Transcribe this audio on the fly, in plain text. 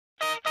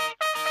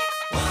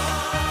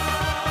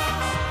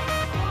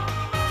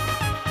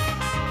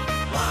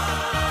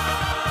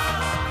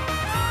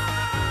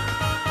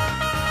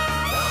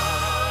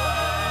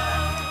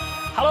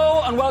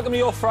and welcome to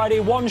your Friday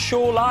One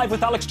Show Live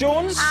with Alex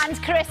Jones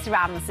and Chris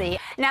Ramsey.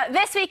 Now,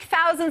 this week,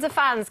 thousands of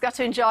fans got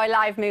to enjoy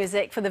live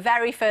music for the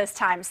very first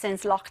time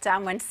since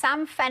lockdown when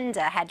Sam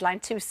Fender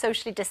headlined 2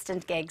 socially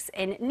distant gigs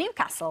in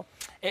Newcastle.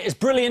 It is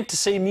brilliant to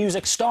see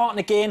music starting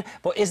again,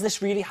 but is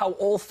this really how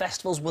all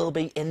festivals will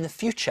be in the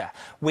future?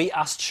 We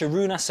asked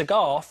Sharuna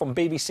Sagar from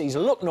BBC's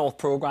Look North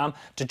programme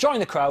to join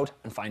the crowd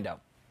and find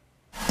out.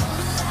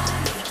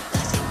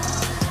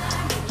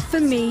 For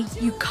me,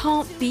 you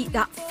can't beat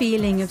that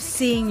feeling of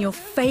seeing your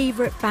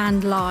favourite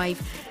band live,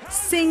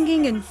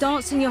 singing and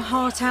dancing your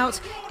heart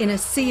out in a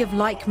sea of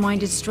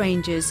like-minded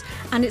strangers.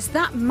 And it's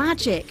that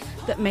magic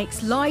that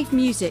makes live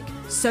music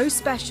so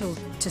special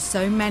to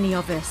so many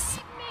of us.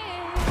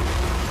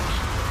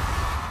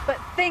 But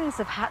things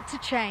have had to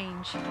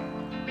change.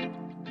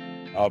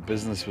 Our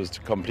business was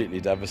completely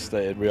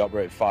devastated. We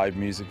operate 5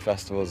 music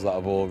festivals that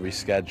have all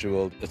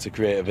rescheduled. It's a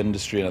creative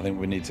industry and I think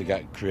we need to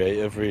get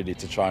creative really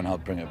to try and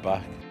help bring it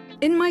back.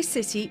 In my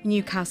city,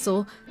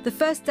 Newcastle, the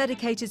first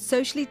dedicated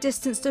socially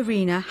distanced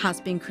arena has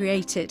been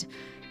created,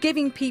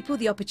 giving people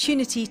the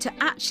opportunity to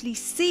actually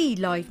see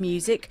live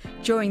music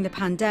during the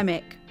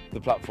pandemic. The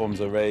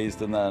platforms are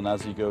raised and then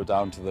as you go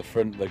down to the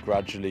front they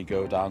gradually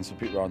go down so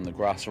people are on the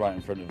grass right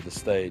in front of the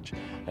stage,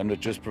 and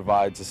it just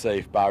provides a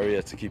safe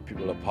barrier to keep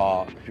people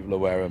apart. People are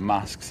wearing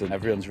masks and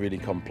everyone's really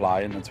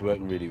compliant. It's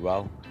working really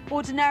well.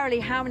 Ordinarily,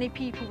 how many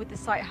people would the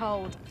site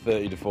hold?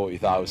 30 to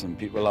 40,000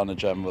 people on a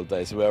general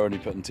day, so we're only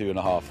putting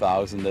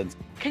 2,500 in.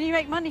 Can you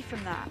make money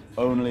from that?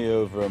 Only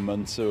over a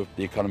month, so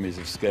the economies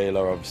of scale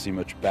are obviously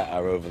much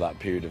better over that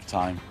period of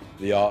time.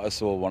 The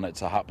artists all want it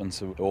to happen,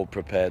 so we're all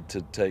prepared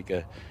to take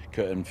a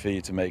cut in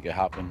fee to make it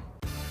happen.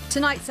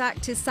 Tonight's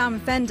act is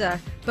Sam Fender,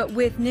 but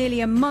with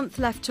nearly a month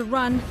left to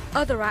run,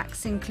 other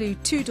acts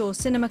include Two Door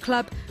Cinema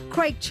Club,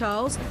 Craig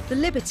Charles, The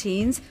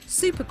Libertines,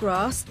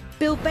 Supergrass,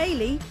 Bill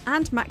Bailey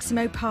and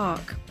Maximo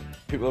Park.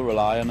 People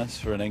rely on us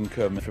for an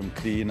income, from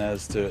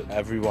cleaners to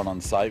everyone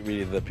on site,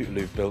 really the people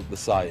who've built the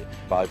site.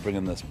 By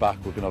bringing this back,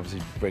 we can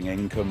obviously bring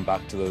income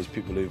back to those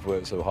people who've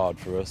worked so hard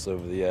for us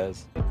over the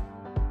years.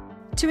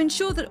 To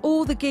ensure that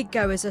all the gig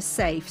goers are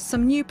safe,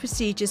 some new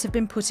procedures have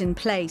been put in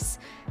place.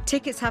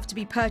 Tickets have to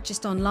be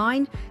purchased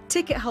online,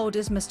 ticket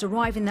holders must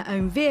arrive in their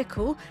own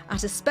vehicle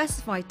at a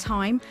specified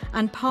time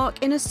and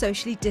park in a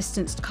socially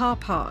distanced car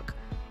park.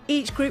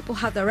 Each group will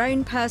have their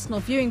own personal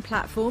viewing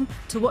platform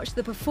to watch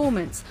the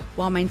performance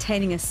while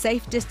maintaining a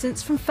safe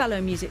distance from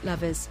fellow music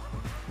lovers.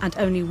 And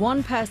only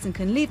one person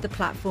can leave the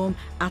platform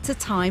at a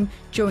time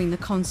during the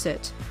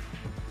concert.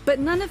 But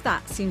none of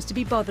that seems to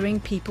be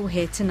bothering people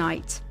here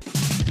tonight.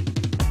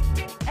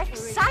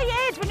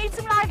 Excited! We need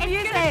some live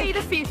music. It's going to be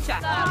the future.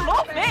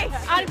 Love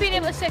this! And being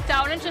able to sit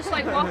down and just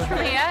like watch from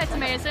here, it's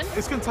amazing.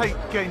 It's going to take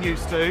getting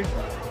used to,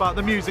 but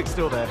the music's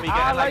still there.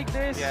 I like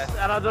this,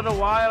 and I don't know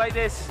why I like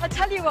this. I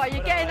tell you what,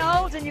 you're getting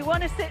old and you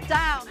want to sit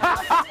down.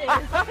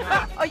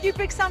 Are you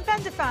big Sam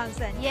Fender fans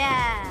then?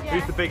 Yeah.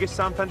 Who's the biggest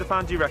Sam Fender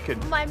fan, do you reckon?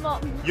 My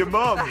mum. Your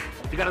mum?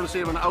 You got to see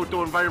him in an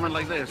outdoor environment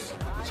like this,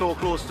 so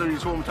close to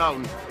his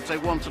hometown. It's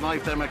like once in a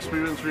lifetime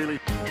experience, really.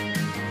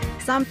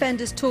 Sam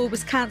Fender's tour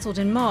was cancelled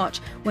in March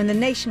when the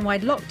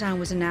nationwide lockdown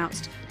was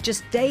announced,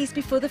 just days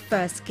before the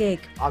first gig.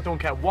 I don't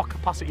care what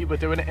capacity we're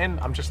doing it in,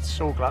 I'm just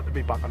so glad to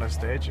be back on a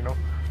stage, you know.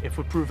 If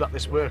we prove that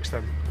this works,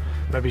 then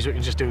maybe we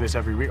can just do this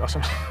every week or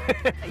something.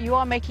 You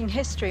are making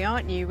history,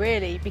 aren't you,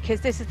 really? Because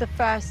this is the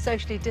first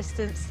socially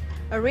distanced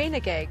arena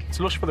gig.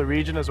 It's lush for the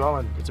region as well,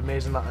 and it's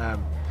amazing that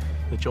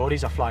the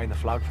Geordies are flying the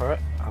flag for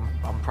it.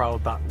 I'm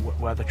proud that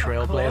we're the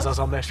trailblazers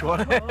on this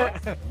one.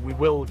 We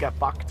will get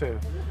back to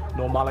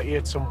normality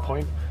at some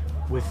point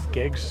with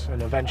gigs,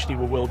 and eventually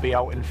we will be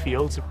out in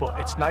fields, but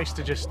it's nice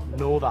to just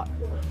know that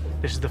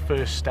this is the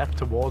first step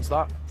towards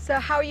that. So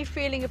how are you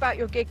feeling about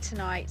your gig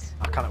tonight?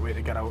 I can't wait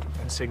to get out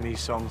and sing these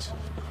songs.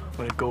 I'm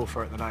going to go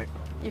for it tonight.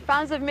 Your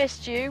fans have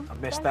missed you.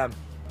 I've missed them.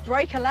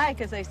 Break a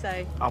leg, as they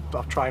say. I'll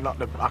try not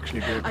to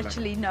actually break a leg.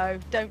 Actually, no,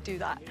 don't do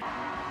that.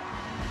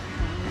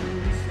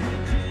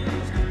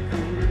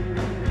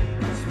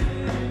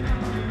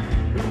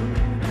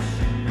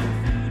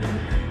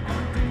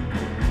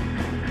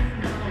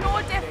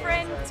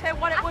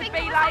 What it would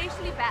be like.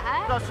 Actually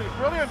better. That's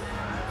brilliant.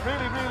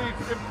 Really, really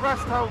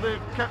impressed how they've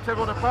kept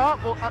everyone apart,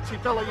 but actually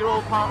feel like you're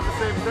all part of the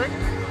same thing.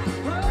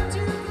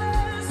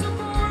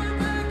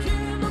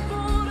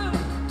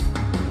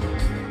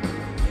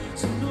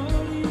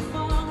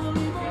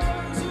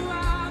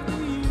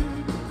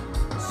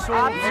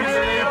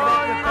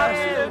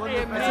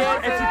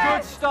 It's a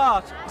good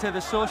start to the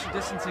social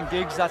distancing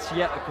gigs that's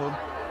yet to come.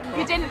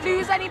 You didn't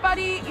lose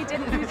anybody, you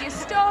didn't lose your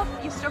stuff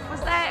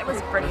was there, it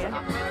was brilliant.